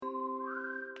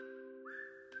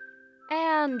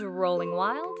And Rolling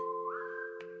Wild.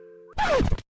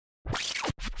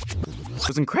 It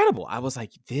was incredible. I was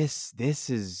like, this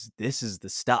is the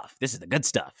stuff. This is the good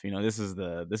stuff. This is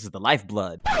the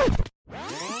lifeblood.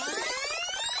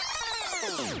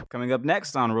 Coming up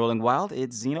next on Rolling Wild,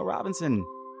 it's Zeno Robinson.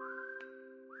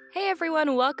 Hey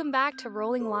everyone, welcome back to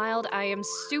Rolling Wild. I am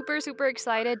super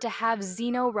excited to have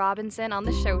Zeno Robinson on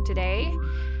the show today.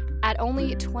 At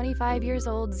only 25 years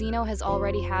old, Zeno has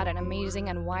already had an amazing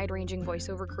and wide-ranging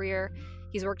voiceover career.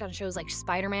 He's worked on shows like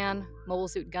Spider-Man, Mobile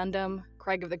Suit Gundam,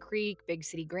 Craig of the Creek, Big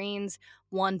City Greens,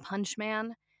 One Punch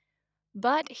Man.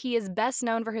 But he is best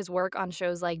known for his work on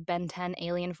shows like Ben 10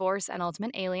 Alien Force and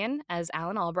Ultimate Alien as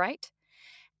Alan Albright,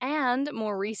 and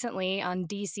more recently on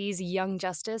DC's Young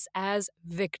Justice as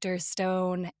Victor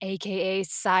Stone, aka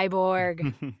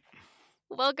Cyborg.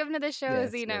 Welcome to the show,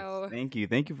 Yes. Zeno. Thank you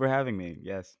for having me.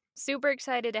 Yes. Super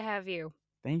excited to have you.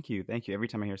 Thank you. Every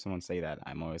time I hear someone say that,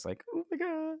 I'm always like, oh my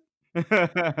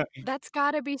God. That's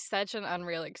gotta be such an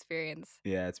unreal experience.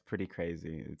 Yeah, it's pretty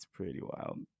crazy. It's pretty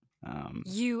wild.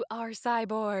 You are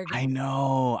Cyborg. I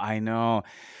know.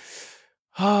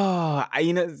 Oh,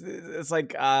 it's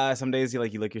like some days you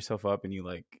look yourself up and you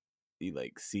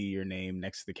see your name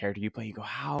next to the character you play. You go,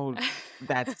 how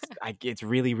it's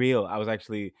really real. I was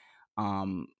actually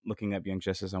looking up Young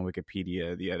Justice on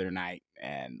Wikipedia the other night,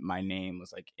 and my name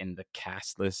was like in the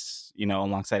cast list,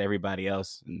 alongside everybody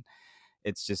else, and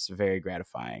it's just a very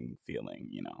gratifying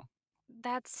feeling.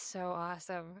 That's so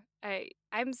awesome.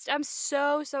 I'm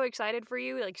so excited for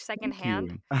you, like Thank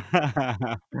secondhand.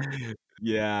 you.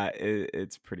 Yeah,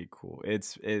 it's pretty cool.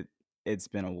 It's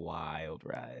been a wild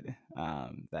ride.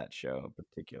 That show in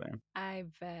particular. I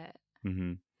bet.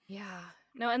 Hmm. Yeah.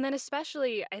 No, and then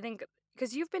especially I think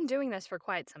because you've been doing this for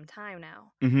quite some time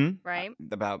now, Hmm. right?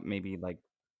 About maybe like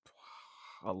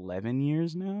 11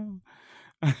 years now.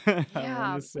 I want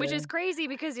Yeah, to which is say. crazy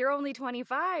because you're only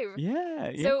 25. Yeah,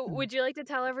 yeah. So, would you like to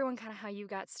tell everyone kind of how you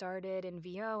got started in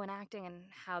VO and acting and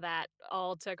how that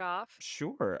all took off?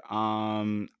 Sure.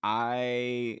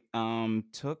 I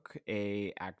took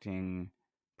a acting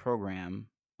program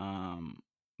a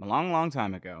long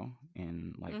time ago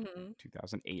in like Mhm.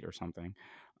 2008 or something.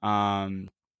 Um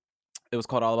it was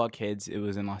called All About Kids. It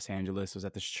was in Los Angeles. It was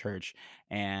at this church,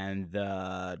 and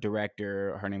the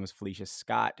director, her name was Felicia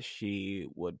Scott. She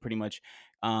would pretty much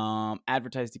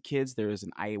advertise to kids. There was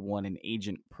an I Want an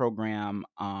Agent program.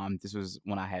 This was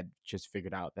when I had just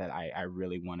figured out that I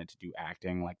really wanted to do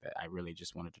acting, like that. I really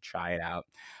just wanted to try it out.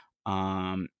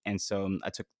 And so I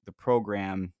took the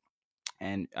program,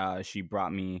 and she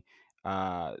brought me.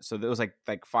 So there was like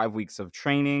 5 weeks of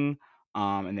training,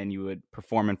 and then you would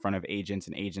perform in front of agents,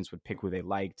 and agents would pick who they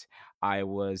liked. I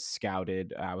was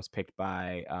scouted. I was picked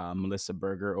by Melissa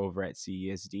Berger over at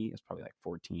CESD. I was probably like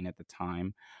 14 at the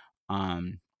time,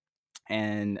 um,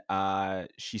 and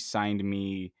she signed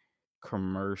me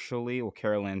commercially. Well,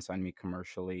 Carolyn signed me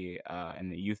commercially in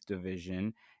the youth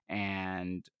division,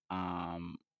 and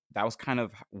that was kind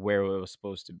of where it was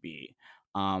supposed to be.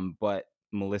 But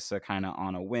Melissa, kind of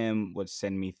on a whim, would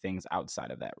send me things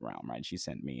outside of that realm. Right? She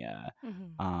sent me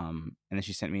Mhm. and then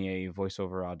she sent me a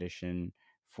voiceover audition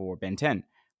for Ben 10,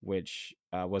 which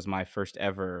was my first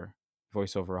ever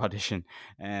voiceover audition,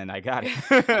 and I got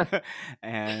it.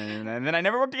 And then I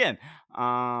never worked again.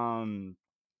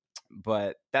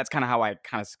 But that's kind of how I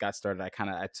kind of got started.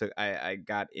 I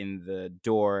got in the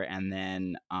door, and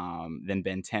then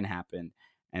Ben 10 happened,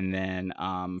 and then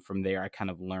from there I kind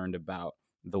of learned about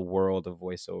the world of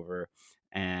voiceover,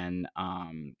 and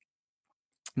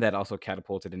that also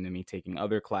catapulted into me taking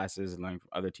other classes and learning from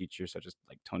other teachers, such as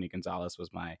like Tony Gonzalez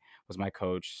was my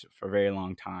coach for a very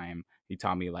long time. He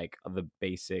taught me like the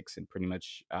basics and pretty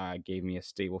much gave me a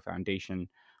stable foundation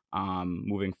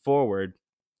moving forward.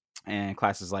 And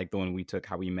classes like the one we took,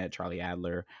 How We Met Charlie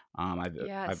Adler. I've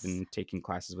Yes. been taking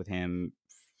classes with him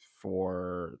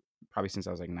for probably since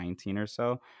I was like 19 or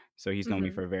so. So he's known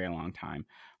me Mhm. for a very long time.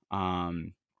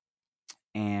 Um,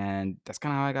 and that's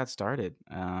kind of how I got started.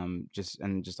 Just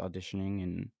auditioning,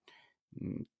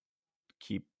 and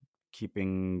keep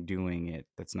keeping doing it.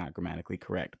 That's not grammatically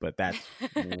correct, but that's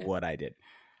what I did.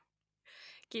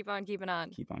 Keep on keeping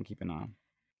on. Keep on keeping on.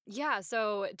 Yeah,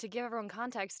 so to give everyone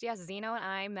context, yes, Zeno and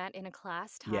I met in a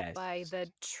class taught Yes. by the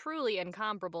truly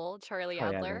incomparable Charlie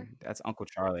Charlie Adler. Adler, That's Uncle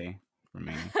Charlie for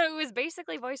me. who was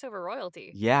basically voiceover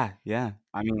royalty. Yeah, yeah.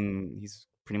 I mean, he's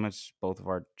pretty much both of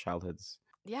our childhoods.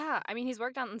 Yeah, I mean, he's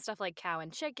worked on stuff like Cow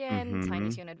and Chicken, Tiny Mm-hmm.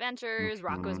 Toon Adventures,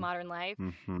 Rocko's Mm-hmm. Modern Life.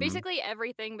 Mm-hmm. Basically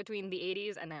everything between the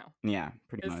 80s and now Yeah,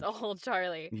 pretty is much. old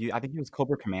Charlie. I think he was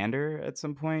Cobra Commander at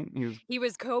some point. He was. He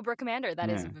was Cobra Commander. That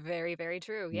is Yeah. very, very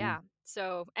true. Yeah. Yeah.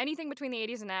 So anything between the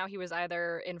 80s and now, he was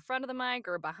either in front of the mic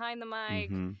or behind the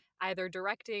mic, Mm-hmm. either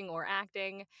directing or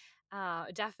acting.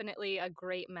 Definitely a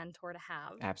great mentor to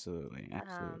have. Absolutely.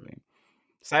 Um, Absolutely.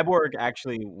 Cyborg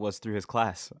actually was through his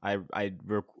class. I had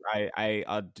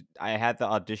the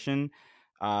audition,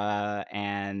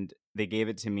 and they gave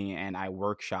it to me, and I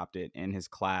workshopped it in his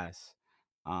class,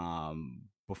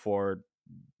 before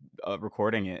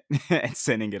recording it and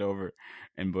sending it over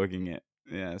and booking it.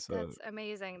 Yeah, so that's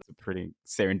amazing. it's a pretty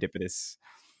serendipitous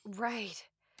Right.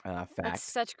 That's fact.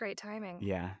 such great timing.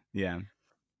 Yeah, yeah.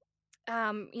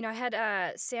 I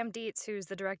had Sam Dietz, who's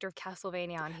the director of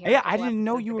Castlevania, on here a Yeah, I couple didn't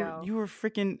know episodes you were ago. you were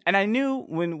freaking, and I knew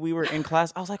when we were in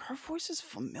class, I was like, her voice is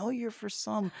familiar for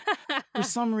some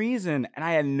reason, and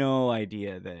I had no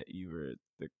idea that you were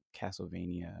the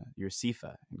Castlevania, you're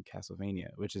Sypha in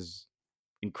Castlevania, which is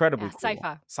incredibly Yeah, cool.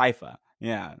 Sypha. Sypha,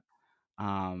 yeah.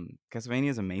 Castlevania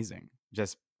is amazing.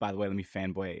 Just by the way, let me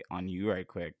fanboy on you right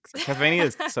quick. Castlevania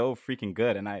is so freaking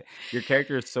good, and your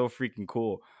character is so freaking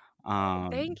cool.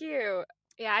 Um, Thank you.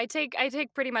 Yeah, I take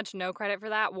pretty much no credit for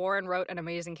that. Warren wrote an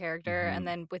amazing character, and mhm,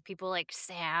 then with people like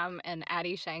Sam and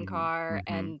Addie mhm, Shankar mhm,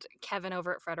 and Kevin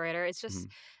over at Frederator, it's just mhm.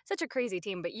 such a crazy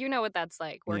team. But you know what that's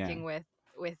like Yeah, working with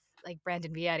like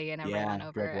Brandon Vietti and yeah, everyone Greg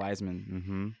over. Wiseman.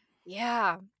 Mhm,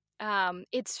 Yeah.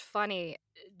 It's funny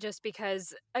just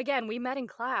because again, we met in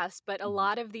class, but a mhm.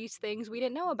 lot of these things we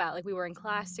didn't know about. Like we were in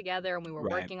class together and we were Right.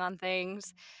 working on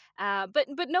things. But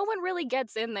no one really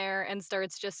gets in there and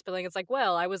starts just spilling. It's like,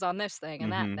 well, I was on this thing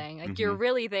and that Mhm, thing. Like you're mhm.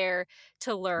 really there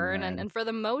to To learn learn. and for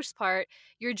the most part,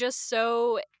 you're just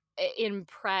so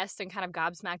impressed and kind of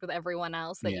gobsmacked with everyone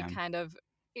else that you Yeah. kind of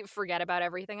forget about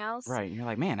everything else. Right, you're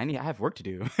like, "Man, I have work to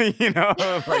do." You know?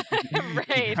 Like,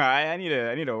 Right. I need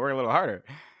to work a little harder."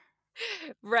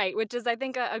 Right, which is I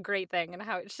think a great thing and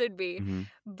how it should be. Mhm,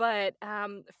 But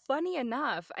funny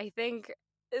enough, I think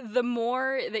the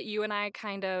more that you and I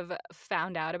kind of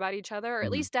found out about each other, or at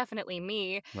mhm. least definitely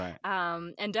me, Right.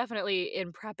 and definitely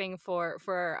in prepping for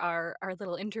our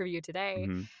little interview today,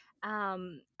 Mhm.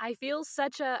 I feel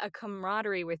such a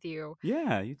camaraderie with you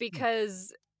Yeah, you too.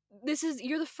 because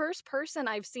you're the first person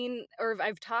I've seen or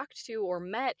I've talked to or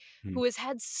met Mhm. who has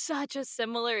had such a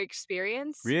similar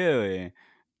experience Really?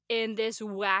 in this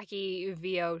wacky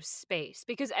VO space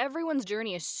because everyone's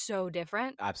journey is so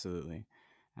different. Absolutely.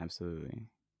 Absolutely.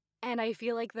 And I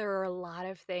feel like there are a lot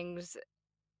of things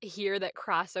here that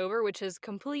cross over, which has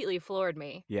completely floored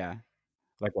me. Yeah.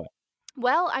 Like what?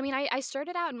 Well, I mean, I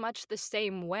started out in much the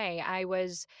same way. I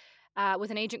was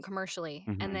with an agent commercially,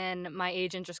 and Mhm. then my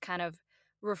agent just kind of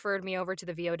referred me over to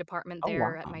the VO department Oh,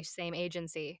 there at wow. my same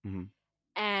agency. Mhm.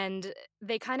 And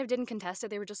they kind of didn't contest it.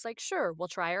 They were just like, "Sure, we'll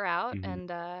try her out Mhm.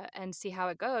 and see how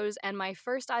it goes." And my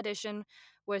first audition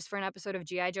was for an episode of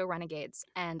GI Joe Renegades,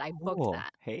 and I booked Cool.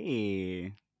 that.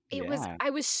 Hey. Yeah. I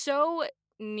was so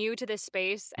new to this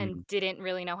space and Mhm. didn't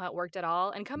really know how it worked at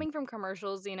all. And Mhm. coming from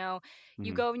commercials, you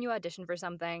Mhm. go and you audition for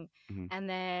something, Mhm. and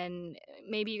then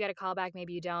maybe you get a call back,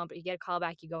 maybe you don't, but you get a call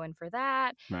back, you go in for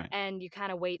that, Right. and you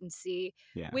kind of wait and see.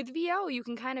 Yeah. With VO, you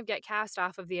can kind of get cast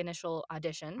off of the initial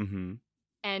audition. Mhm.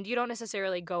 And you don't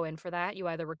necessarily go in for that. You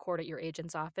either record at your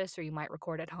agent's office or you might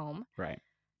record at home. Right.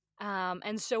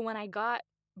 And so when I got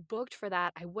booked for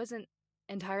that, I wasn't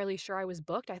entirely sure I was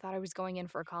booked. I thought I was going in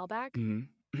for a callback. Mhm.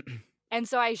 And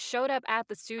so I showed up at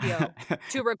the studio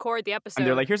to record the And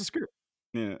they're episode, like, "Here's a script."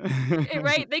 Yeah.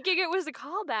 right? Thinking it was a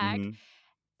callback. Mhm.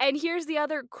 And here's the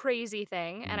other crazy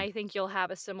thing, and Mhm. I think you'll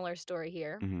have a similar story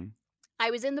here. Mhm.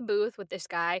 I was in the booth with this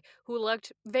guy who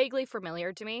looked vaguely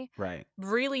familiar to me. Right.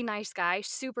 Really nice guy,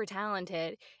 super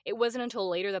talented. It wasn't until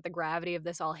later that the gravity of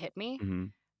this all hit me.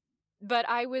 Mhm. But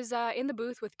I was, in the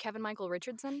booth with Kevin Michael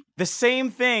Richardson. The same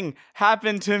thing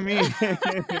happened to me.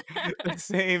 The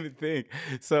same thing.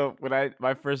 So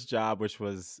my first job, which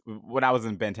was when I was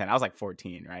in Ben 10, I was like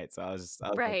 14, right? So I was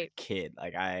like a Right. kid.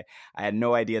 Like I had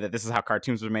no idea that this is how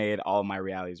cartoons were made. All my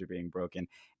realities were being broken.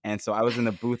 And so I was in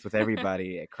the booth with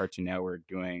everybody at Cartoon Network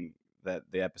doing the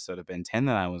episode of Ben 10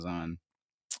 that I was on.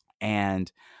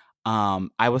 And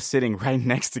I was sitting right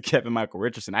next to Kevin Michael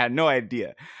Richardson. I had no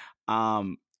idea.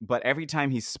 But every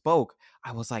time he spoke,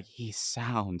 I was like, he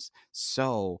sounds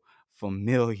so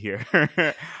familiar.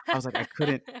 I was like, I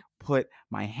couldn't put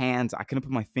my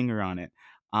finger on it.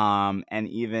 And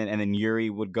then Yuri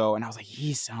would go, and I was like,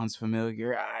 he sounds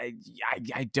familiar. I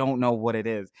don't know what it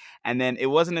is. And then it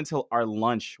wasn't until our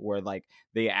lunch where like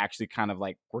they actually kind of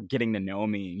like were getting to know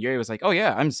me. And Yuri was like, "Oh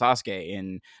yeah, I'm Sasuke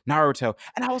in Naruto,"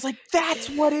 and I was like, "That's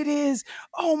what it is!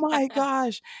 Oh my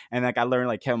gosh!" And like I learned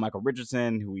like Kevin Michael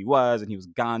Richardson, who he was, and he was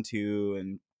Gantu,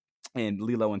 and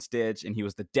Lilo and Stitch, and he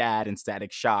was the dad in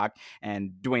Static Shock,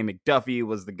 and Dwayne McDuffie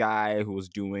was the guy who was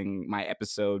doing my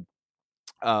episode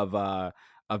of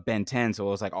Ben 10. So it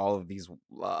was like all of these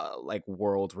like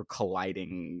worlds were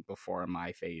colliding before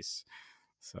my face.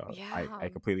 So I Yeah.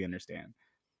 completely understand.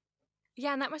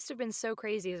 Yeah, and that must have been so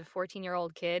crazy as a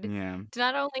 14-year-old kid Yeah. to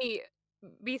not only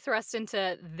be thrust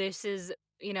into this is,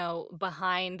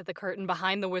 behind the curtain,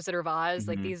 behind the Wizard of Oz,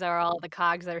 like Hmm. these are all the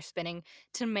cogs that are spinning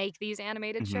to make these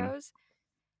animated Hmm. shows.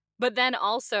 But then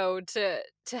also to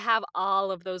have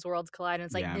all of those worlds collide, and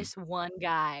it's like Yeah. this one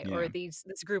guy or Yeah.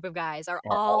 this group of guys are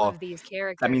Are all all of these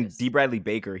I mean, D. characters. Bradley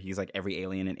Baker, he's like every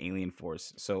alien in Alien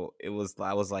Force. So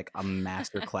I was like a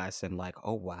master class in like,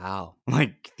 oh wow,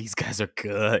 like these guys are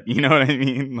good. You know what I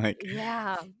mean? Like,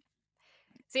 Yeah.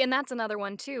 See, and that's another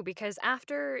one too, because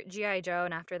after G.I. Joe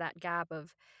and after that gap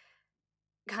of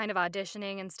kind of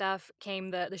auditioning and stuff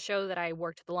came the show that I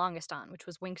worked the longest on, which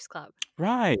was Winx Club.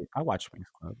 right. I watched Wings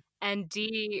Club. And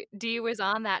Dee was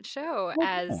on that show Oh,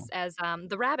 as cool.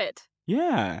 the rabbit.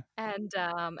 Yeah. And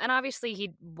obviously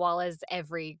he well as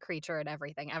every creature and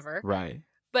everything ever. Right.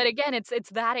 But again, it's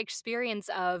that experience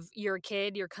of you're a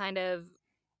kid, you're kind of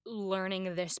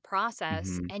learning this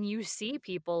process, Hmm. and you see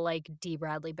people like D.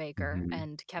 Bradley Baker Hmm.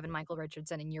 and Kevin Michael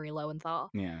Richardson and Yuri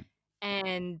Lowenthal, Yeah.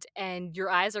 and your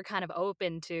eyes are kind of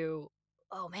open to,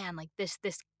 "Oh, man, like, this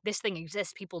thing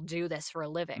exists, people do this for a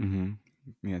living."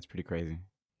 Hmm. Yeah, it's pretty crazy.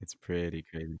 It's pretty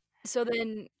crazy. So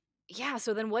then yeah,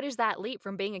 so then what is that leap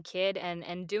from being a kid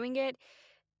and doing it,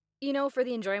 for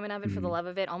the enjoyment of it, for the Mhm. love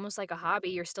of it, almost like a hobby,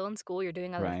 you're still in school, you're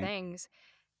doing other Right. things.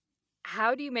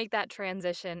 How do you make that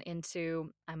transition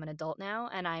into, "I'm an adult now,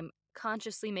 and I'm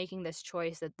consciously making this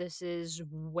choice that this is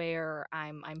where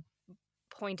I'm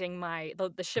pointing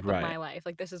the ship of Right. my life,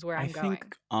 like, this is where I I'm going?"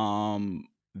 think,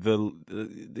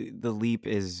 the leap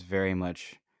is very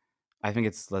much I think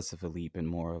it's less of a leap and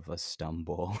more of a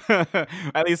stumble.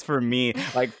 At least for me,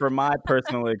 like, for my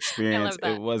personal I experience, love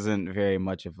it that. wasn't very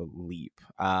much of a leap.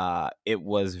 It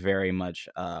was very much,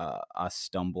 a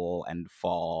stumble and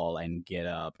fall and get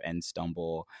up and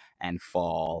stumble and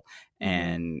fall Mhm.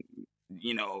 and,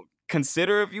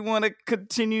 consider if you wanna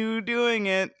continue doing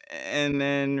it and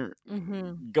then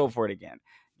Mhm. go for it again,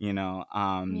 you know?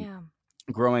 Yeah.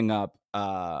 Growing up,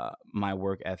 my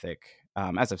work ethic,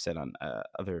 as I've said on,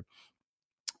 other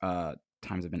uh,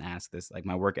 times I've been asked this, like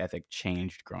my work ethic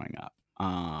changed growing up.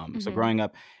 So Mhm. growing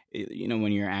up,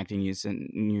 when you're acting,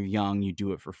 when you're young, you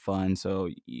do it for fun. So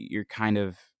you're kind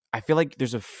of, I feel like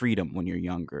there's a freedom when you're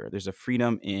younger. There's a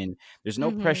freedom in, there's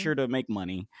no Mhm. pressure to make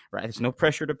money, right? There's no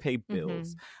pressure to pay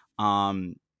bills. Mhm.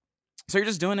 Um, so you're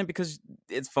just doing it because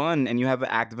it's fun and you have an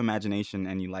active imagination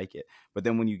and you like it. But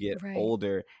then when you get Right.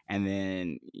 older and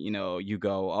then, you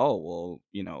go, oh,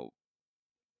 well,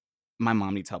 my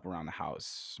mom needs help around the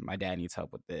house. My dad needs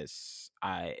help with this.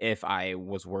 If I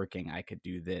was working, I could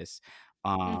do this.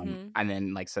 Mhm. And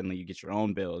then like suddenly you get your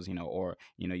own bills, or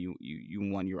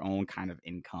you want your own kind of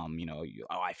income.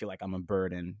 I feel like I'm a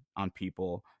burden on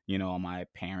people, on my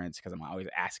parents because I'm always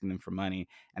asking them for money.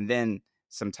 And then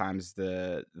sometimes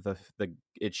the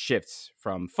it shifts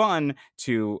from fun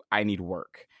to I need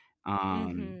work.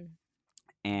 Um, Mhm.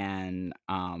 and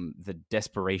the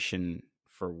desperation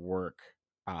for work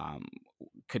um,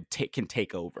 can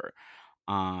take over.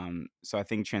 So I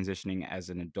think transitioning as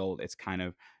an adult, it's kind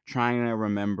of trying to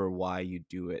remember why you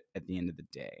do it at the end of the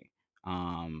day.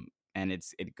 And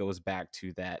it goes back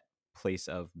to that place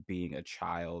of being a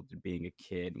child, being a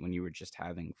kid when you were just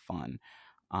having fun.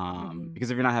 Mhm.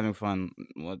 Because if you're not having fun,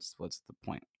 what's the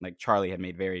point? Like Charlie had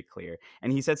made very clear,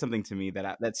 and he said something to me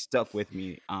that stuck with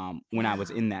me when I was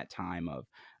Yeah. in that time of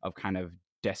kind of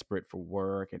desperate for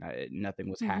work and nothing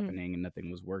was Mhm. happening and nothing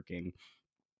was working.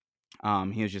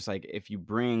 He was just like, if you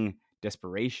bring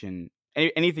desperation,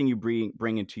 anything you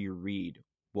bring into your read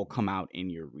will come out in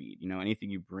your read. Anything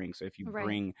you bring. So if you Right.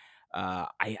 bring,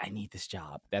 I need this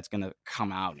job, that's gonna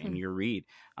come out in Hmm. your read,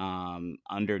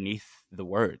 underneath the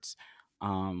words.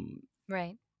 Um,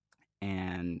 Right.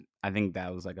 and I think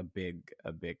that was like a big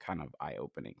kind of eye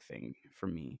opening thing for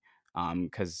me,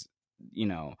 because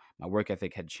my work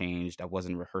ethic had changed. I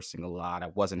wasn't rehearsing a lot. I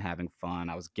wasn't having fun.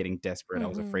 I was getting desperate. I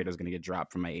was afraid Mhm. I was going to get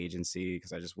dropped from my agency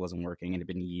because I just wasn't working. It had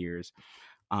been years.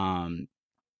 Um,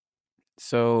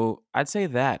 so I'd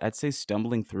say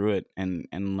stumbling through it and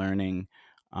learning,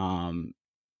 um,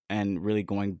 and really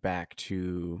going back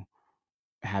to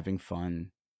having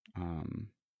fun. Um,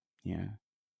 yeah.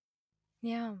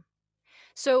 Yeah.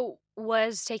 So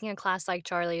was taking a class like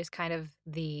Charlie's kind of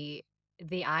the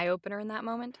eye opener in that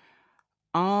moment?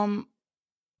 Um,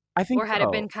 I think Or had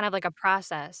it been so. kind of like a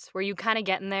process where you kinda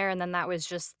get in there and then that was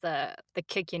just the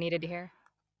kick you needed to hear?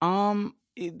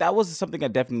 That was something I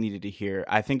definitely needed to hear.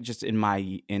 I think just in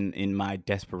my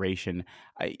desperation,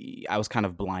 I was kind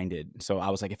of blinded. So I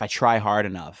was like, if I try hard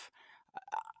enough,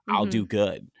 I'll do Mhm.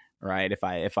 good, right? If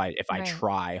I Right.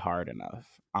 try hard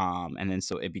enough. And then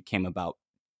so it became about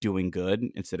doing good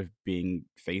instead of being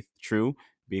faith true,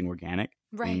 being organic.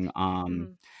 Right. Being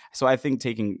Mhm. so I think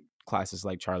taking classes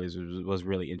like Charlie's was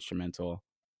really instrumental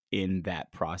in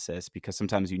that process because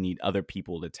sometimes you need other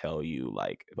people to tell you,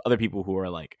 like other people who are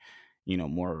like,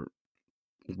 more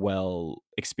well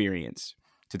experienced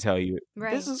to tell you this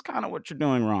Right. is kind of what you're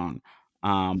doing wrong.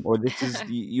 Or this is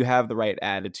you have the right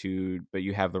attitude, but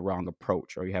you have the wrong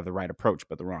approach, or you have the right approach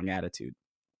but the wrong attitude.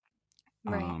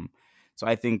 Right. Um, so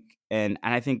I think, and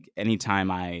I think anytime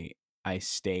I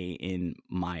stay in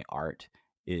my art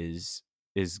is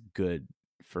good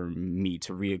for me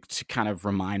to kind of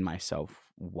remind myself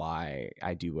why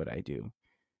I do what I do.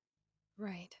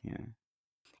 Right. Yeah.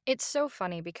 It's so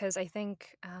funny because I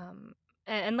think,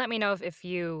 and let me know if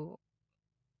you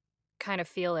kind of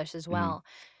feel this as Hmm. well,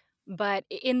 but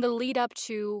in the lead up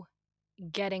to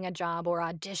getting a job or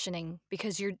auditioning,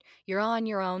 because you're on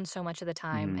your own so much of the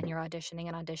time Hmm. and you're auditioning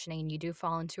and you do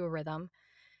fall into a rhythm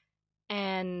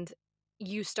and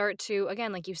you start to,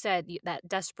 again, like you said, that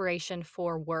desperation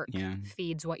for work Yeah.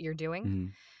 feeds what you're doing.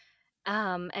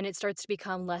 Hmm. And it starts to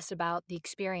become less about the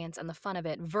experience and the fun of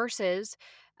it versus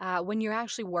when you're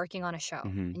actually working on a show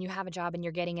Hmm. and you have a job and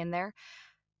you're getting in there.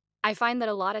 I find that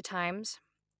a lot of times,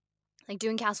 like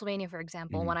doing Castlevania, for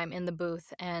example, Hmm. when I'm in the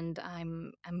booth and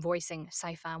I'm voicing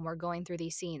Sypha and we're going through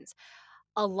these scenes,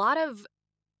 a lot of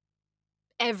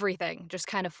everything just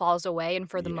kind of falls away, and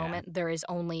for the Yeah. moment, there is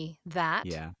only that.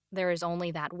 Yeah. There is only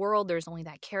that world, there's only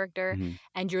that character, Hmm.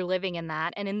 and you're living in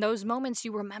that, and in those moments,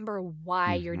 you remember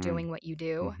why you're Hmm. doing what you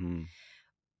do. Hmm.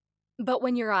 But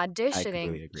when you're I auditioning,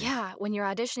 completely agree. yeah, when you're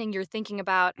auditioning, you're thinking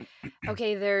about,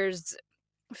 "Okay, there's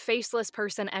faceless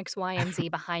person X, Y, and Z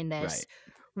behind this.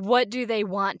 Right. What do they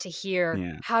want to hear?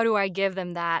 Yeah. How do I give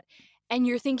them that?" And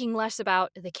you're thinking less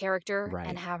about the character and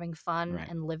Right. having fun Right.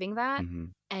 and living that, Hmm.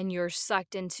 and you're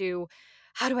sucked into,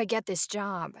 "How do I get this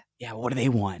job?" Yeah. What do they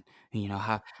want?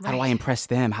 How do I Right. impress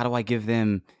them? How do I give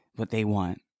them what they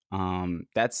want?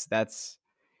 That's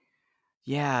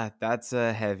Yeah, that's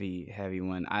a heavy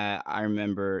one. I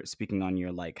remember speaking on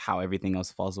your like how everything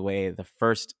else falls away. The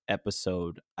first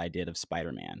episode I did of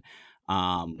Spider-Man,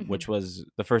 Mhm. which was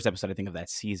the first episode I think of that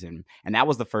season, and that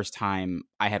was the first time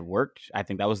I had worked. I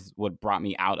think that was what brought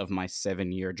me out of my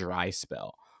 7-year dry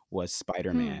spell was Hmm.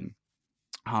 Spider-Man.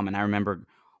 And I remember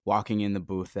walking in the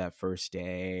booth that first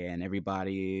day, and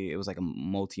everybody, it was like a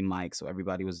multi mic, so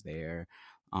everybody was there.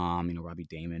 Robbie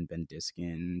Damon, Ben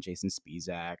Diskin, Jason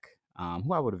Spizak,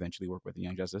 who I would eventually work with in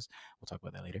Young Justice. We'll talk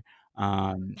about that later.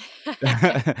 Um,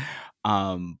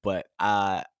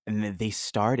 and then they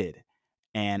started,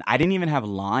 and I didn't even have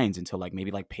lines until like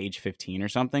maybe like page 15 or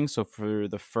something. So for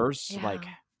the first like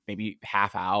Yeah. maybe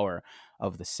half hour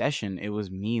of the session, it was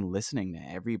me listening to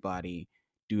everybody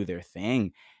do their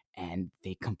thing, and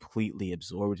they completely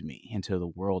absorbed me into the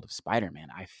world of Spider-Man.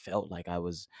 I felt like I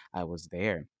was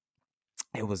there.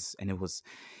 It was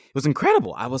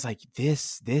incredible. I was like,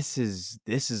 this is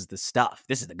the stuff.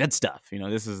 This is the good stuff.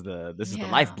 This is the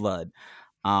Yeah. lifeblood.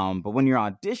 But when you're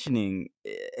auditioning,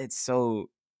 it's so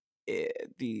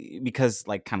because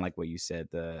like kind of like what you said,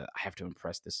 the I have to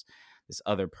impress this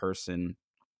other person.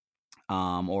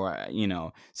 Or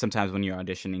sometimes when you're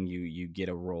auditioning, you get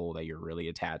a role that you're really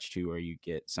attached to, or you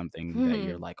get something that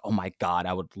you're Hmm. like, oh my god,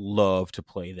 I would love to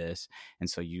play this, and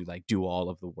so you like do all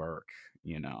of the work,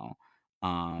 you know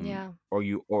Yeah.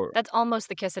 or That's almost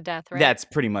the kiss of death, right? that's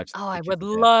pretty much "Oh, the I kiss would of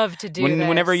death. love to do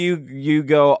Whenever this." you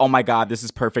go, "Oh my god, this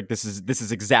is perfect. This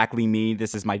is exactly me.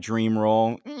 This is my dream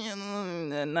role."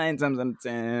 9 times out of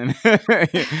 10,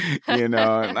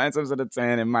 9 times out of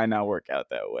 10, it might not work out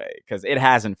that way because it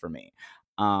hasn't for me.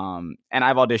 And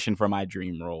I've auditioned for my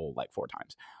dream role like 4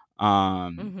 times,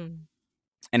 Mhm.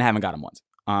 and I haven't got him once.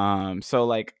 So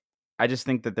like, I just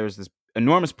think that there's this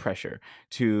enormous pressure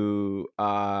to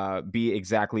be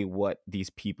exactly what these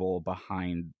people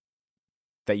behind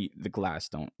the glass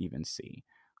don't even see.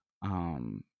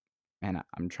 Um, and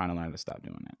I'm trying to learn to stop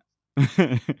doing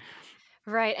that.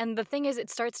 Right, and the thing is it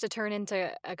starts to turn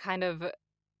into a kind of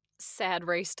sad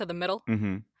race to the middle,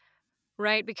 Hmm.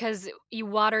 Right? Because you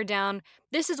water down,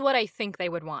 this is what I think they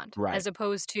would want, Right. as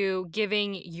opposed to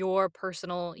giving your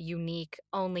personal, unique,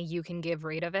 only you can give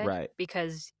read of it, Right.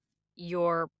 because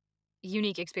your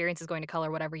unique experience is going to color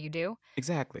whatever you do.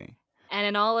 Exactly. And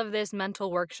in all of this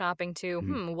mental workshopping to,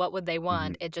 Mhm. what would they Mhm.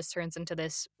 want? It just turns into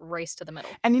this race to the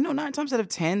middle. And, 9 times out of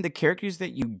 10, the characters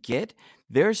that you get,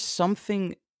 there's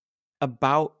something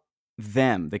about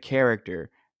them, the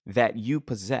character, that you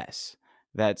possess.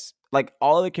 That's like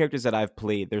all the characters that I've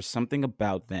played, there's something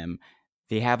about them.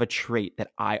 They have a trait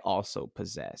that I also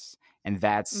possess. And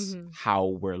that's Mhm. how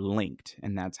we're linked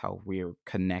and that's how we're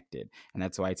connected. And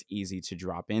that's why it's easy to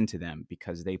drop into them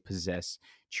because they possess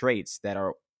traits that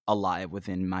are alive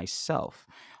within myself.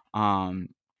 Um,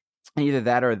 Either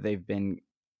that or they've been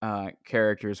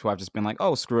characters who I've just been like,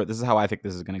 oh, screw it. This is how I think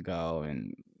this is going to go.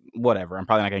 And whatever. I'm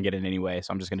probably not going to get it anyway.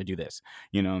 So I'm just going to do this,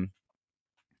 you know?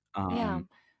 Yeah. Um,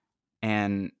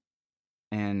 and,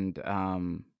 and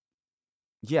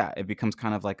yeah, it becomes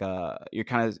kind of like you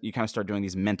kind of start doing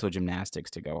these mental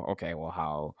gymnastics to go, okay, well,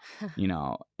 how,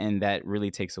 and that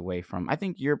really takes away from, I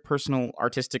think, your personal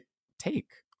artistic take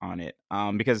on it.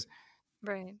 Because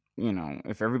Right.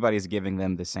 if everybody's giving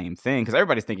them the same thing, because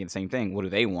everybody's thinking the same thing, what do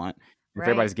they want? If Right.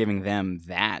 everybody's giving them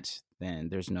that, then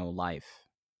there's no life.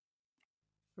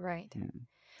 Right. Yeah.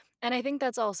 And I think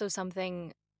that's also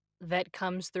something that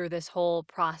comes through this whole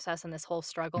process and this whole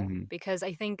struggle, Mhm. because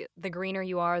I think the greener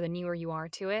you are, the newer you are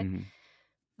to it, Mhm.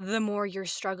 the more you're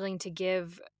struggling to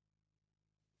give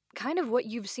kind of what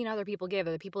you've seen other people give,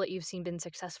 or the people that you've seen been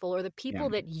successful, or the Yeah. people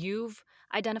that you've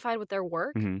identified with their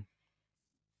work. Mhm.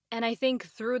 And I think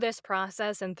through this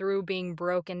process and through being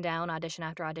broken down audition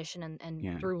after audition, and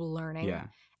Yeah. through learning Yeah.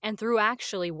 and through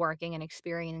actually working and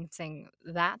experiencing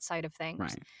that side of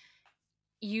things, Right.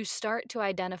 you start to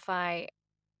identify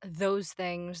those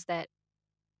things that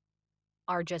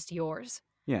are just yours.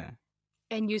 Yeah.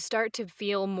 And you start to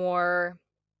feel more,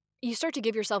 you start to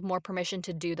give yourself more permission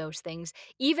to do those things,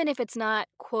 even if it's not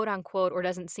quote unquote or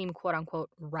doesn't seem quote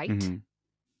unquote right. Mhm.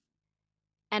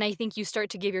 And I think you start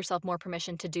to give yourself more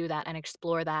permission to do that and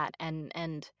explore that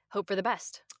and hope for the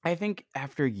best. I think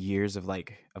after years of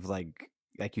like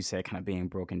you said, kind of being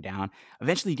broken down,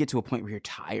 eventually you get to a point where you're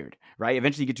tired, right?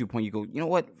 Eventually you get to a point you go, you know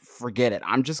what? Forget it.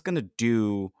 I'm just gonna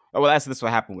do. Oh, well, that's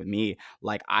what happened with me.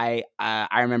 Like I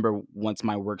remember once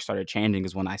my work started changing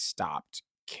is when I stopped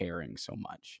caring so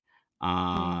much.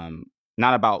 Mm, Um,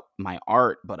 Not about my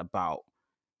art, but about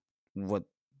what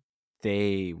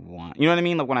they want. You know what I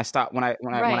mean? Like when I stopped, when I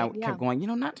right, kept yeah. going,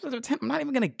 not to the 10, I'm not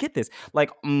even gonna get this.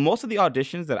 Like most of the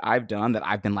auditions that I've done that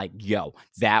I've been like, yo,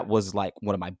 that was like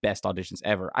one of my best auditions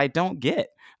ever. I don't get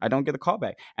the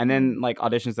callback. And then Mm, like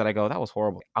auditions that I go, that was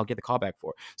horrible. I'll get the callback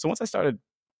for. So once I started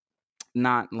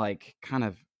not like kind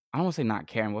of, I don't want to say not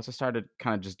caring. Once I started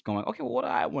kind of just going, okay, well, what do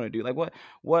I want to do? Like what?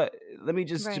 Let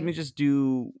right. me just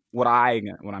do what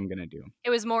I'm gonna do. It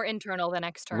was more internal than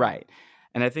external. Right.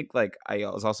 And I think like I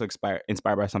was also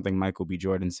inspired by something Michael B.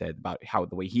 Jordan said about how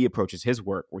the way he approaches his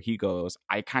work, where he goes,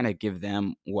 I kind of give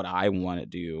them what I want to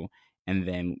do, and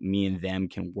then me and them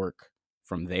can work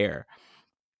from there.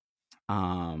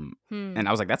 Um, and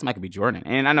I Hmm. was like, that's Michael B. Jordan.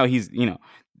 And I know he's,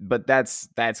 but that's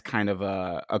kind of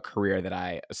a career that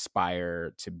I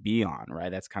aspire to be on, right?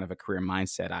 That's kind of a career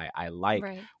mindset I like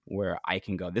Right. where I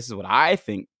can go, this is what I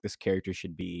think this character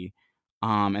should be.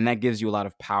 And that gives you a lot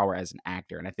of power as an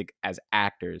actor. And I think as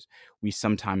actors, we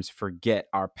sometimes forget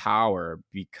our power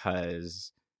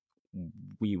because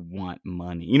we want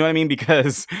money. You know what I mean?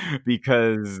 Because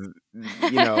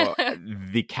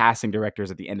the casting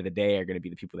directors at the end of the day are going to be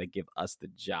the people that give us the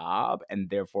job and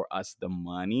therefore us the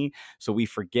money. So we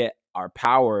forget our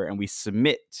power and we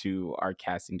submit to our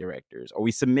casting directors or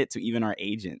we submit to even our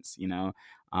agents,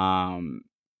 um,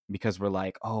 because we're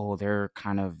like, oh, they're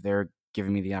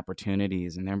giving me the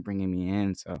opportunities and they're bringing me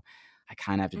in. So I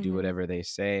kind of have to do Mhm. whatever they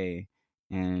say.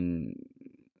 And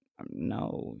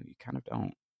no, you kind of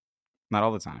don't. Not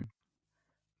all the time.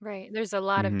 Right. There's a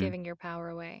lot of Mhm, giving your power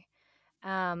away.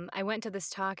 I went to this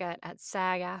talk at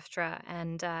SAG-AFTRA,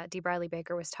 and Dee Bradley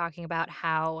Baker was talking about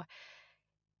how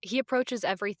he approaches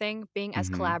everything being as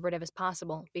mhm, collaborative as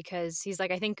possible, because he's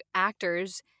like, I think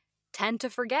actors tend to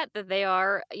forget that they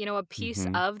are, a piece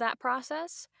mhm. of that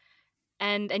process.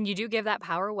 And you do give that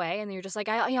power away, and you're just like,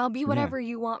 I'll be Yeah. whatever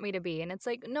you want me to be. And it's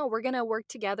like, no, we're gonna work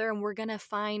together, and we're gonna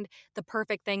find the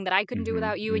perfect thing that I couldn't do Mhm,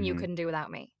 without you, and you mhm, couldn't do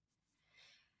without me.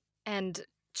 And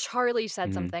Charlie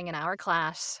said mhm, something in our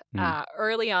class mhm.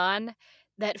 early on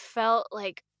that felt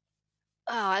like,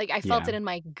 oh, I felt Yeah. it in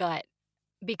my gut,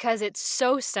 because it's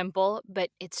so simple,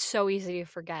 but it's so easy to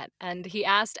forget. And he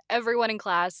asked everyone in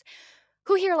class,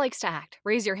 Who here likes to act?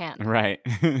 Raise your hand. Right.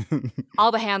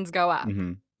 All the hands go up.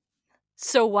 Hmm.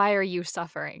 So why are you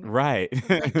suffering? Right. It's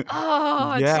like,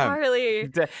 oh, Yeah.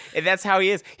 Charlie. And that's how he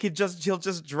is. He'll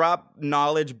just drop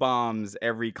knowledge bombs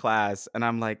every class, and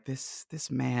I'm like, this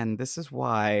man, this is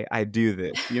why I do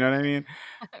this. You know what I mean?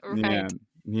 Yeah. Right.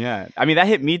 Yeah. I mean, that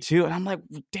hit me too, and I'm like,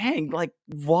 dang, like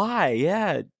why?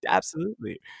 Yeah,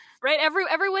 absolutely. Right?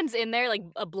 Everyone's in there like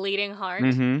a bleeding heart.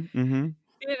 Mhm. Mhm.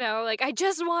 Like, I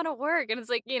just wanna work, and it's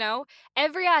like,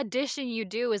 every audition you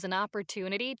do is an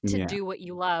opportunity to Yeah. do what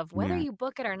you love, whether Yeah. you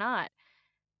book it or not.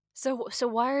 So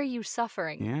why are you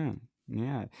suffering, Yeah.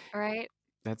 Yeah. right?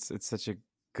 That's it's such a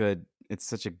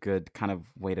good kind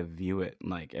of way to view it.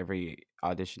 Like every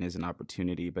audition is an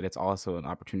opportunity, but it's also an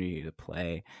opportunity to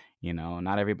play.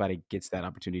 Not everybody gets that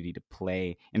opportunity to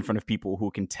play in front of people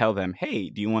who can tell them, "Hey,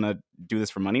 do you want to do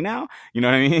this for money now?" You know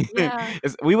what I mean? Yeah,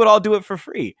 We would all do it for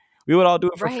free. We would all do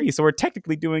it for right. free. So we're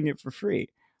technically doing it for free.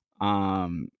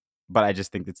 Um, but I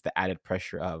just think it's the added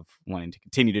pressure of wanting to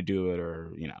continue to do it,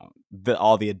 or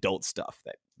all the adult stuff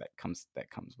that comes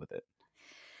with it.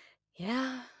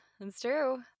 Yeah, that's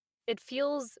true. It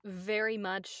feels very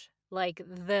much like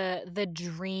the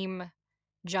dream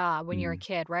job when you're a Mhm.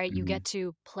 kid, right? You Mhm. get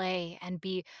to play and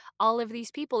be all of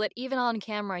these people that even on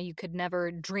camera you could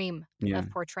never dream Yeah. of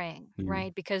portraying, Yeah.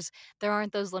 right? Because there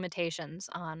aren't those limitations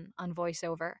on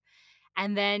voiceover.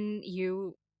 And then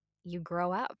you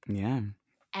grow up Yeah.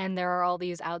 and there are all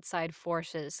these outside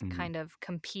forces Mhm. kind of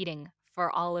competing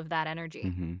for all of that energy.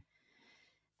 Mhm.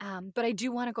 But I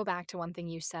do want to go back to one thing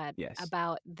you said Yes.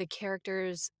 about the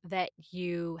characters that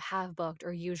you have booked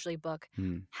or usually book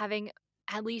Mhm. having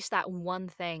at least that one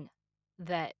thing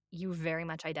that you very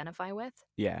much identify with.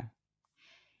 Yeah.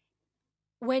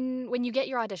 When you get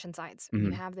your audition sides and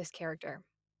you Mhm. have this character,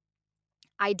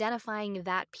 identifying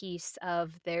that piece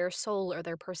of their soul or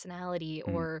their personality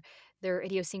Mhm. or their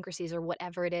idiosyncrasies or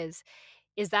whatever it is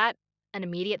that an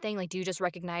immediate thing? Like, do you just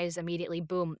recognize immediately,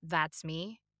 boom, that's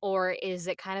me? Or is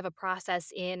it kind of a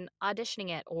process in auditioning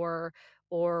it or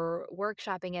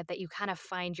workshopping it that you kind of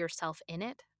find yourself in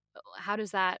it? How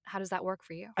does that work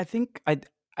for you? I think I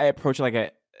approach it like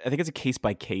I think it's a case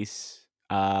by case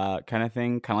kind of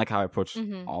thing, kind of like how I approach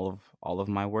Mhm. all of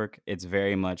my work. It's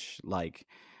very much like,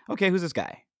 okay, who's this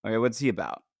guy? Okay, what's he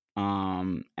about?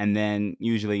 And then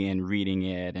usually in reading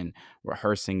it and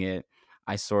rehearsing it,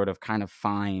 I sort of kind of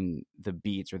find the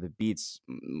beats, or the beats,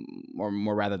 or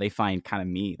more rather, they find kind of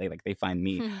me. They find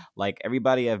me. Like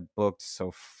everybody I've booked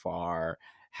so far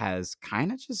has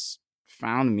kind of just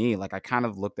found me. Like I kind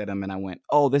of looked at them and I went,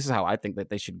 "Oh, this is how I think that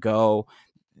they should go."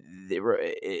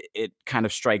 It kind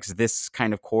of strikes this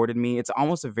kind of chord in me. It's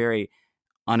almost a very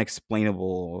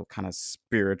unexplainable kind of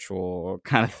spiritual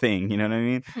kind of thing. You know what I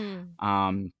mean? Hmm.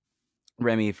 Um,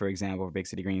 Remy, for example, for Big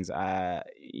City Greens,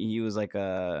 he's like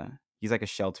a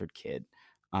sheltered kid.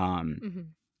 Um,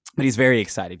 Mhm. but he's very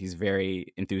excited. He's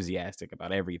very enthusiastic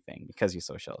about everything because he's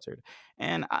so sheltered.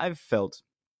 And I've felt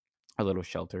a little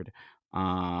sheltered,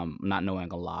 not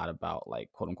knowing a lot about,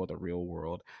 like, quote unquote the real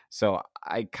world. So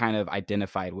I kind of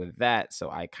identified with that. So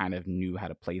I kind of knew how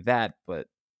to play that, but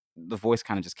the voice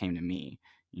kind of just came to me.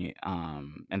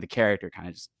 And the character kind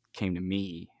of just came to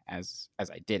me as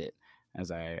I did it,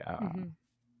 as I Mhm.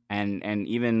 and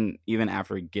even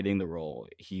after getting the role,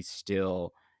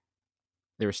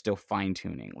 there's still fine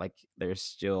tuning. Like there's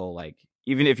still like,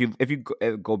 even if you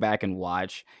go back and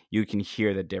watch, you can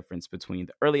hear the difference between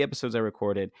the early episodes I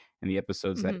recorded and the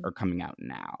episodes that Mhm. are coming out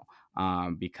now.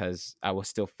 Because I was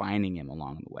still finding him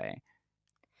along the way.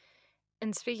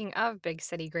 And speaking of Big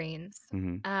City Greens,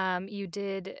 Hmm. you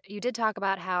did talk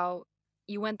about how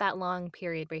you went that long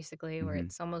period basically where Hmm.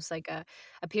 it's almost like a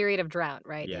period of drought,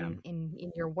 right? Yeah.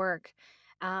 In your work.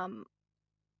 Um,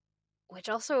 which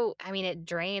also, I mean, it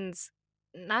drains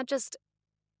not just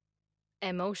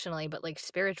emotionally, but like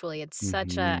spiritually. It's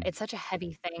such a Hmm. it's such a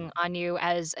heavy thing on you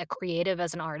as a creative,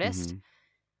 as an artist. Hmm.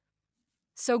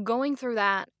 So going through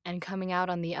that and coming out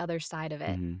on the other side of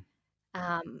it, Hmm.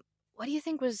 um, what do you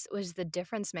think was the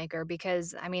difference maker?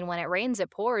 Because I mean, when it rains,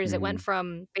 it pours. It went Hmm.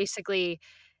 from basically,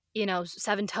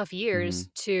 7 tough years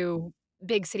Hmm. to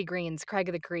Big City Greens, Craig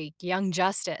of the Creek, Young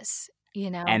Justice,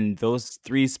 you know? And those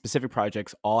three specific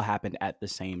projects all happened at the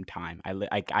same time.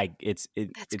 That's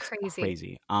It's crazy.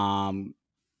 crazy.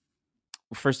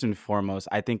 First and foremost,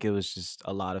 I think it was just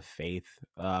a lot of faith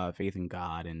in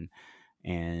God,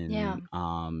 Yeah.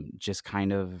 and just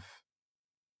kind of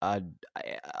a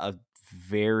a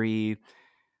very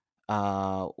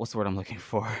what's the word I'm looking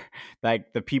for?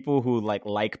 Like the people who like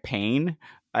pain,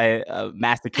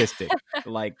 masochistic.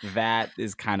 Like that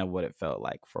is kind of what it felt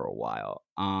like for a while.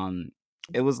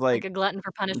 It was Like like, a glutton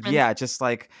for punishment. yeah, just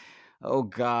like, oh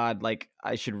God, like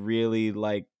I should really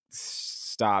like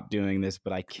stop doing this,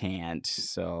 but I can't.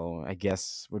 So I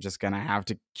guess we're just gonna have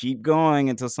to keep going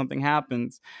until something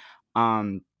happens.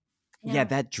 Um, yeah, Yeah.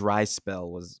 that dry spell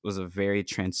was a very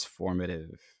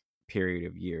transformative period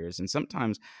of years, and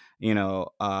sometimes, you know,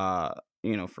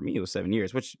 for me it was 7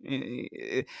 years, which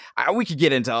we could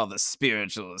get into all the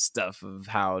spiritual stuff of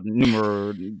how the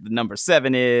number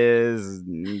seven is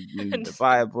in the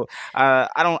Bible.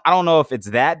 I don't know if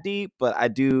it's that deep, but I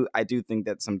do think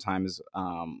that sometimes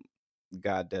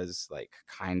God does like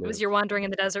kind It was of, your wandering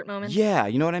in the desert moments? yeah,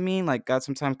 you know what I mean. Like God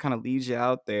sometimes kind of leads you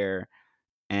out there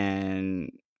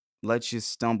and lets you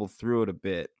stumble through it a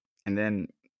bit. And then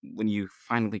when you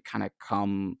finally kind of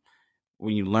come,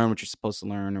 when you learn what you're supposed to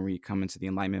learn, or when you come into the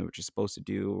enlightenment, what you're supposed to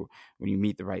do, when you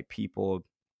meet the right people,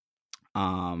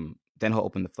 then he'll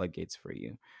open the floodgates for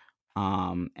you.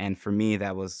 And for me,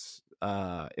 that was,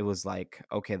 it was like,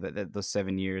 okay, those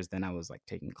 7 years, then I was like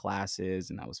taking classes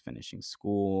and I was finishing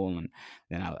school. And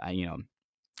then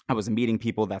I was meeting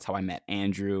people. That's how I met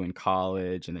Andrew in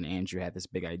college. And then Andrew had this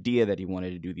big idea that he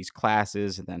wanted to do these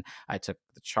classes. And then I took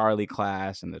the Charlie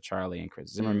class and the Charlie and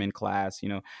Chris Mm. Zimmerman class,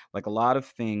 like a lot of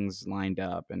things lined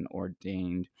up and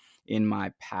ordained in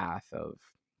my path of.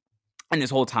 And this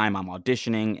whole time I'm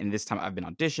auditioning. And this time I've been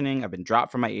auditioning. I've been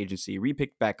dropped from my agency,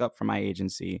 repicked back up from my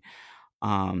agency.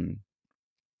 Um,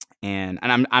 and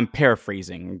I'm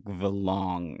paraphrasing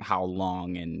how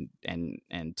long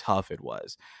and tough it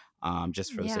was,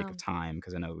 just for the sake Yeah. of time,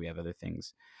 because I know we have other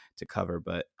things to cover.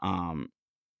 But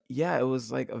yeah, it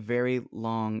was like a very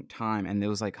long time, and there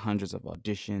was like hundreds of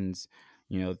auditions,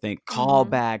 think Mhm.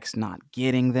 callbacks, not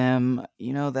getting them,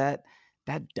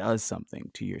 that does something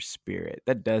to your spirit.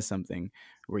 That does something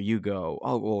where you go,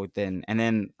 oh well, then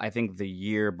I think the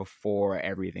year before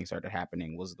everything started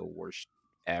happening was the worst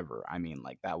ever. I mean,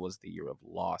 like that was the year of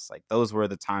loss. Like those were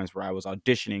the times where I was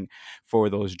auditioning for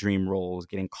those dream roles,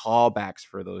 getting callbacks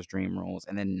for those dream roles,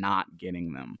 and then not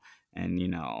getting them. And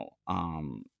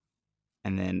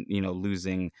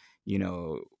losing, you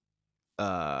know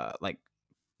like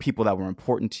people that were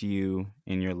important to you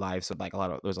in your life. So like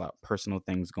there's a lot of personal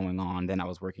things going on. Then I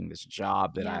was working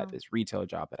Yeah. this retail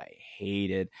job that I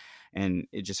hated, and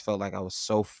it just felt like I was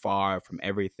so far from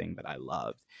everything that I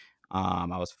loved. I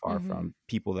was far Mhm. from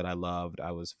people that I loved.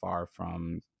 I was far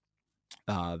from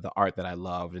the art that I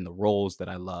loved and the roles that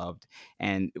I loved.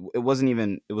 And it wasn't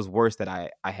even, it was worse that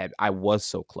I was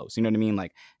so close. You know what I mean?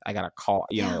 Like I got a call,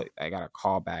 Yeah. I got a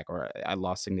call back, or I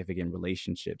lost significant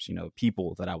relationships,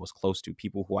 people that I was close to,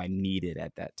 people who I needed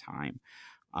at that time.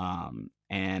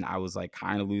 And I was like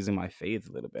kind of losing my faith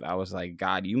a little bit. I was like,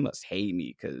 God, you must hate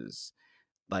me, because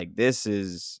like this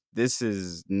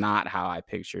is not how I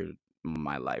pictured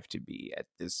my life to be at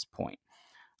this point.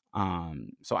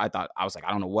 So I was like,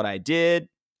 I don't know what I did.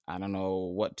 I don't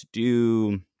know what to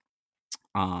do.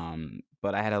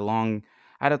 But I had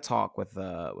a talk with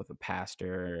a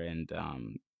pastor, and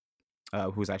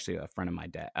who's actually a friend of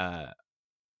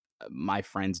my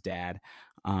friend's dad.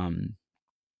 Um,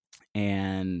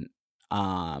 and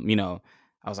I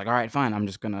was like, all right, fine. I'm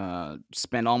just gonna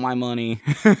spend all my money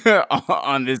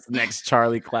on this next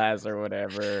Charlie class or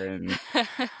whatever, and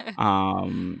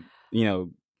um you know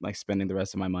like spending the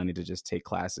rest of my money to just take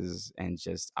classes. And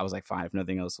just I was like, fine, if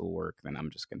nothing else will work, then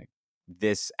I'm just gonna,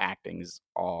 this acting is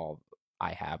all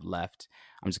I have left.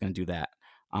 I'm just gonna do that.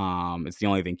 It's the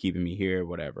only thing keeping me here,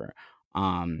 whatever.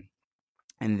 um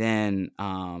and then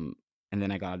um and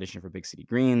then I got auditioned for Big City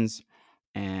Greens,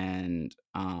 and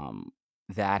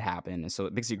that happened. And so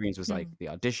Big City Greens was like Mm. the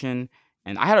audition,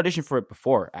 and I had auditioned for it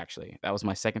before. Actually, that was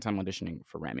my second time auditioning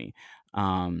for Remy.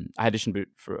 I auditioned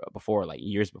for before, like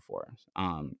years before.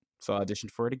 So I auditioned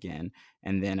for it again,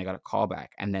 and then I got a callback,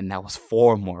 and then that was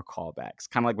four more callbacks,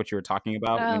 kind of like what you were talking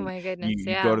about, Oh when my goodness,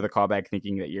 you go to yeah. the callback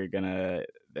thinking that you're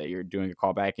doing a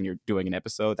callback and you're doing an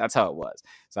episode. That's how it was.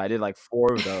 So I did like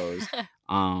four of those,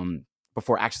 um,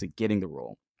 before actually getting the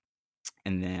role.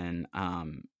 And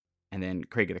then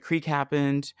Craig of the Creek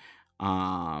happened.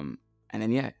 Um, and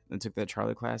then yeah, I took that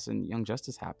Charlie class, and Young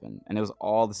Justice happened, and it was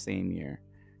all the same year.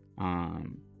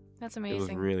 Um, That's it was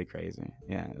amazing. really crazy.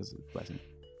 Yeah, it was a blessing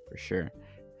for sure.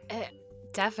 Eh,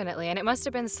 definitely. And it must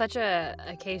have been such a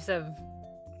case of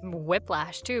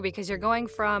whiplash too, because you're going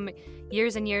from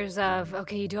years and years of,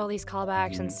 okay, you do all these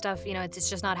callbacks and Mhm, stuff, it's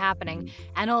just not happening. mhm.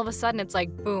 And all of a sudden it's like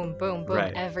boom, boom, boom,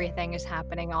 Right. everything is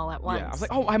happening all at Yeah, I was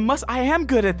like, once. oh, I am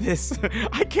good at this.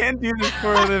 I can do this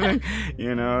for a living.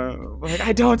 Like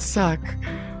I don't suck.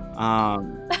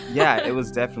 Yeah, it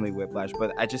was definitely whiplash,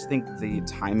 but I just think the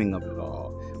timing of it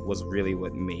all was really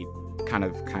what made kind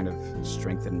of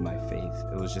strengthened my faith.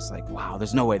 It was just like, wow,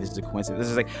 there's no way this is a coincidence.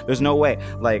 This is like, there's no way.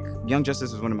 Like, Young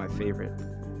Justice is one of my favorite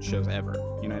shows ever.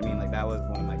 You know what I mean? Like, that was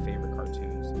one of my favorite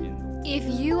cartoons. If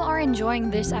you are enjoying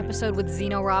this episode with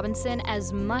Zeno Robinson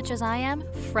as much as I am,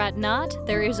 fret not.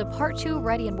 There is a part 2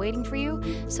 ready and waiting for you.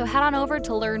 So head on over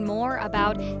to learn more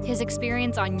about his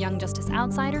experience on Young Justice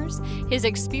Outsiders, his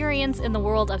experience in the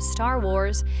world of Star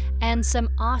Wars, and some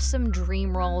awesome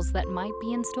dream roles that might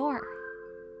be in store.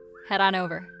 Head on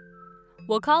over.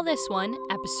 We'll call this one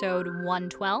episode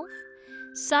 112,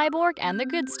 Cyborg and the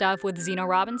Good Stuff with Zeno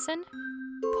Robinson,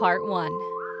 Part 1.